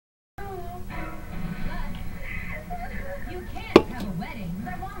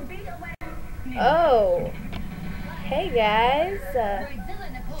Oh, hey guys,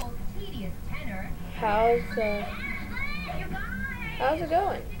 how's it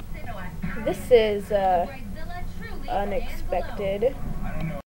going? This is unexpected.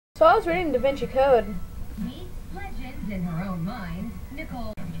 So I was reading Da Vinci Code.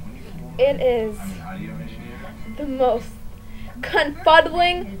 It is the most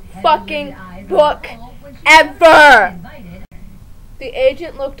confuddling fucking book ever. The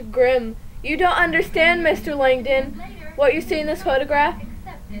agent looked grim. You don't understand, Mr. Langdon. What you see in this photograph?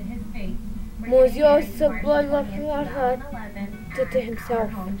 Monsieur did to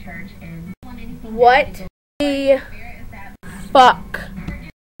himself. What the fuck?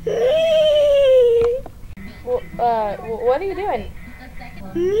 What are you doing?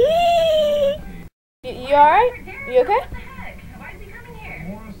 You alright? You okay?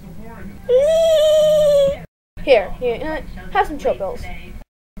 Here, have some chill pills.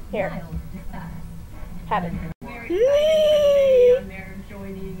 Here, have it.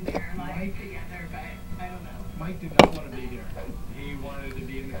 Mike did not want to be here. He wanted to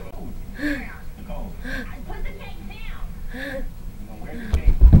be in the cold. Put the cake down. Where's the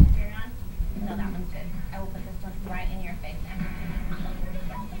cake? No, that one's good. I will put this one right in your face.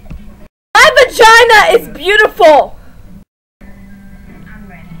 My vagina is beautiful! I'm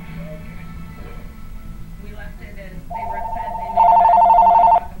ready. We left it as they were upset. They made a mess. We want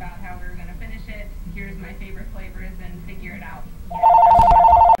to talk about how we were going to finish it. Here's my favorite flavors and figure it out.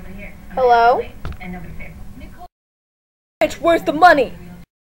 Over here. Hello? And nobody's here. Bitch, where's the money?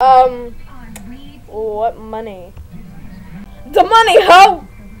 What money? The money, ho!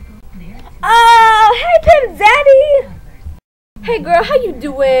 Hey, Pimp Daddy! Hey, girl, how you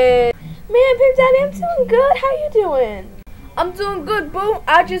doing? Man, Pimp Daddy, I'm doing good. How you doing? I'm doing good, boo.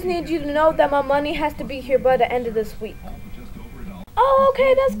 I just need you to know that my money has to be here by the end of this week. Oh,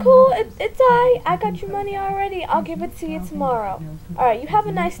 okay, that's cool. It's alright. I got your money already. I'll give it to you tomorrow. Alright, you have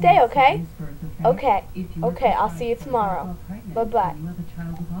a nice day, okay? Okay, I'll see you tomorrow. Bye-bye.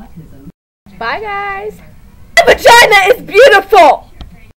 Bye, guys. My vagina is beautiful!